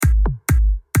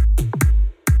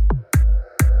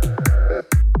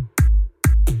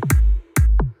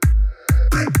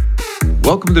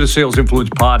Welcome to the Sales Influence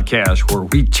Podcast, where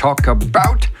we talk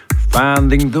about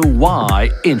finding the why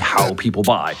in how people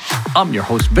buy. I'm your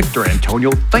host, Victor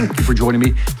Antonio. Thank you for joining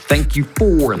me. Thank you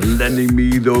for lending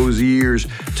me those ears.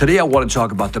 Today, I want to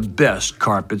talk about the best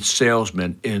carpet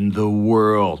salesman in the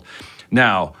world.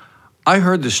 Now, I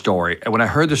heard this story, and when I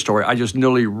heard the story, I just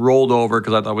nearly rolled over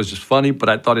because I thought it was just funny, but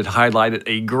I thought it highlighted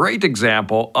a great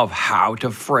example of how to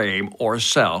frame or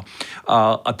sell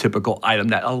a typical item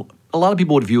that a lot of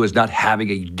people would view as not having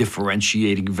a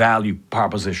differentiating value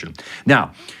proposition.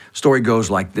 Now, story goes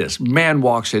like this. Man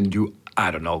walks into, I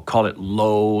don't know, call it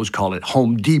Lowe's, call it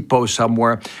Home Depot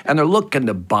somewhere, and they're looking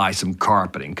to buy some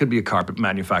carpeting. Could be a carpet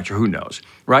manufacturer, who knows,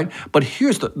 right? But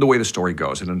here's the way the story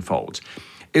goes and unfolds,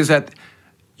 is that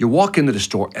you walk into the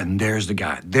store and there's the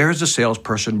guy. There's the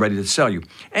salesperson ready to sell you.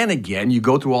 And again, you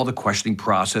go through all the questioning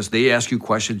process. They ask you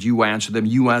questions, you answer them.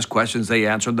 You ask questions, they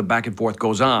answer. The back and forth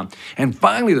goes on. And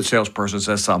finally, the salesperson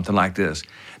says something like this.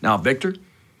 Now, Victor,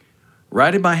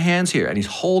 right in my hands here, and he's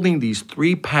holding these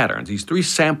three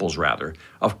samples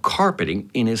of carpeting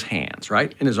in his hands,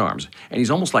 right? In his arms. And he's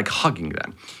almost like hugging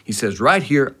them. He says, right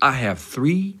here, I have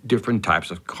 3 different types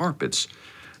of carpets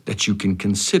that you can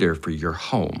consider for your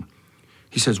home.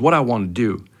 He says, what I want to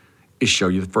do is show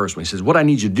you the first one. He says, what I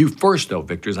need you to do first, though,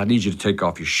 Victor, is I need you to take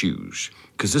off your shoes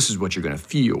because this is what you're going to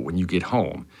feel when you get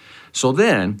home. So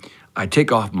then I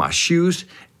take off my shoes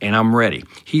and I'm ready.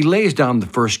 He lays down the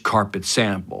first carpet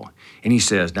sample and he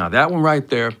says, now that one right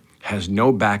there has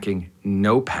no backing,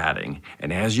 no padding.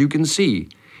 And as you can see,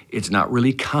 it's not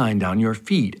really kind on your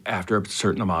feet after a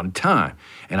certain amount of time.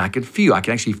 And I can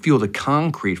actually feel the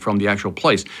concrete from the actual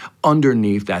place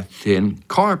underneath that thin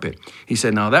carpet. He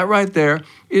said, now that right there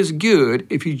is good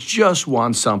if you just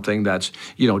want something that's,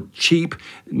 cheap,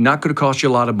 not going to cost you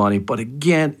a lot of money, but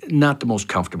again, not the most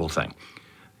comfortable thing.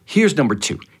 Here's number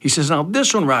 2. He says, now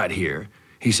this one right here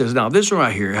has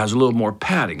a little more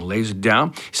padding. Lays it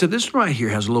down. He said, this one right here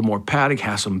has a little more padding,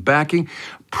 has some backing.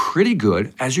 Pretty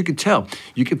good. As you can tell,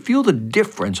 you can feel the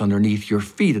difference underneath your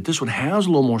feet, that this one has a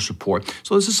little more support.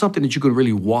 So this is something that you can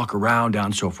really walk around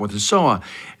on, so forth and so on.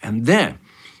 And then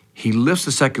he lifts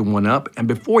the second one up, and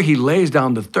before he lays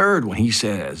down the third one, he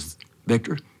says,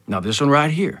 Victor, now this one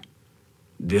right here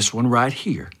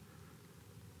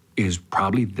is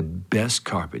probably the best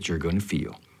carpet you're going to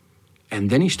feel. And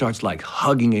then he starts like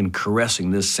hugging and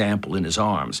caressing this sample in his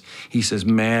arms. He says,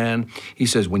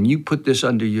 when you put this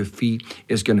under your feet,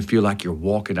 it's going to feel like you're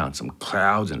walking on some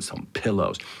clouds and some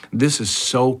pillows. This is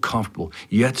so comfortable,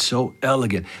 yet so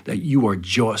elegant that you are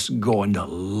just going to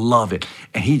love it.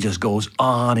 And he just goes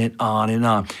on and on and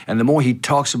on. And the more he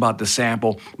talks about the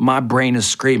sample, my brain is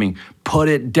screaming, put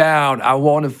it down. I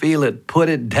want to feel it. Put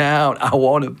it down. I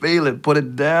want to feel it. Put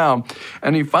it down.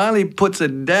 And he finally puts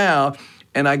it down.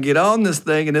 And I get on this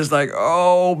thing, and it's like,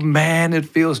 oh, man, it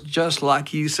feels just like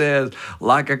he says,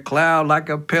 like a cloud, like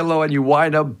a pillow, and you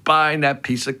wind up buying that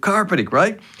piece of carpeting,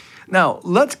 right? Now,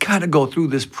 let's kind of go through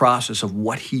this process of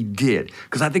what he did,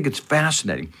 because I think it's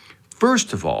fascinating.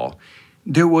 First of all,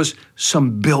 there was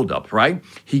some buildup, right?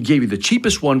 He gave you the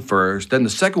cheapest one first, then the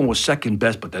second one was second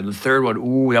best, but then the third one,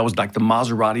 that was like the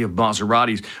Maserati of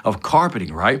Maseratis of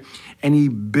carpeting, right? And he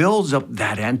builds up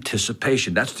that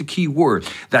anticipation. That's the key word.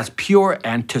 That's pure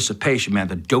anticipation, man.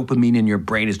 The dopamine in your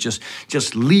brain is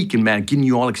just leaking, man, getting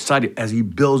you all excited as he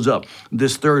builds up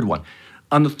this third one.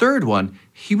 On the third one,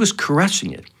 he was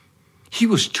caressing it. He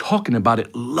was talking about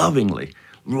it lovingly.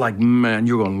 Like, man,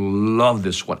 you're going to love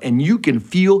this one. And you can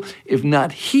feel, if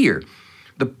not hear,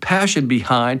 the passion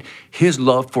behind his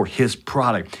love for his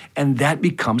product. And that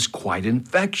becomes quite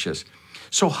infectious.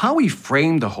 So how he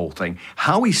framed the whole thing,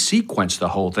 how he sequenced the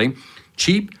whole thing,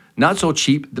 cheap, not so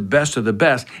cheap, the best of the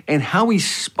best, and how he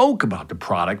spoke about the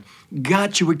product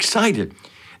got you excited.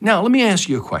 Now, let me ask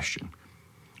you a question.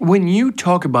 When you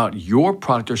talk about your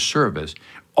product or service,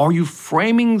 are you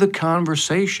framing the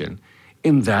conversation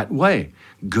in that way?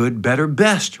 Good, better,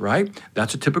 best, right?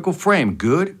 That's a typical frame.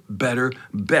 Good, better,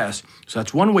 best. So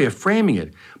that's one way of framing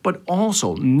it. But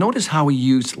also, notice how he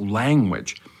used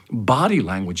language, body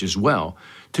language as well,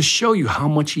 to show you how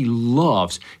much he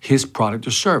loves his product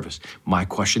or service. My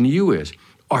question to you is,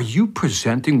 are you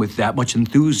presenting with that much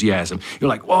enthusiasm? You're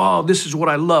like, oh, this is what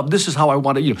I love. This is how I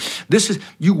want to, you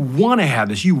want to have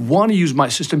this. You want to use my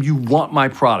system. You want my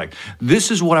product. This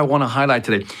is what I want to highlight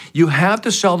today. You have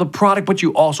to sell the product, but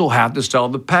you also have to sell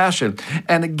the passion.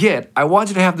 And again, I want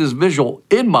you to have this visual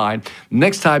in mind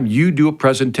next time you do a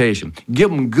presentation. Give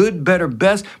them good, better,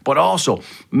 best, but also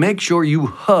make sure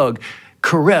you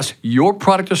caress your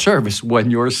product or service when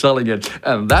you're selling it.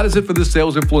 And that is it for this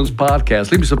Sales Influence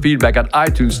podcast. Leave me some feedback on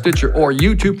iTunes, Stitcher, or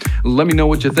YouTube. Let me know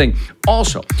what you think.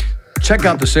 Also, Check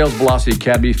out the Sales Velocity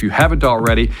Academy if you haven't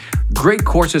already. Great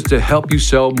courses to help you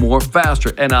sell more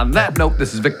faster. And on that note,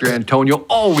 this is Victor Antonio,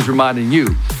 always reminding you,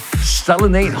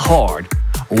 selling ain't hard.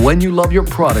 When you love your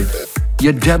product,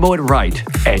 you demo it right,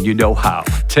 and you know how.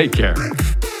 Take care.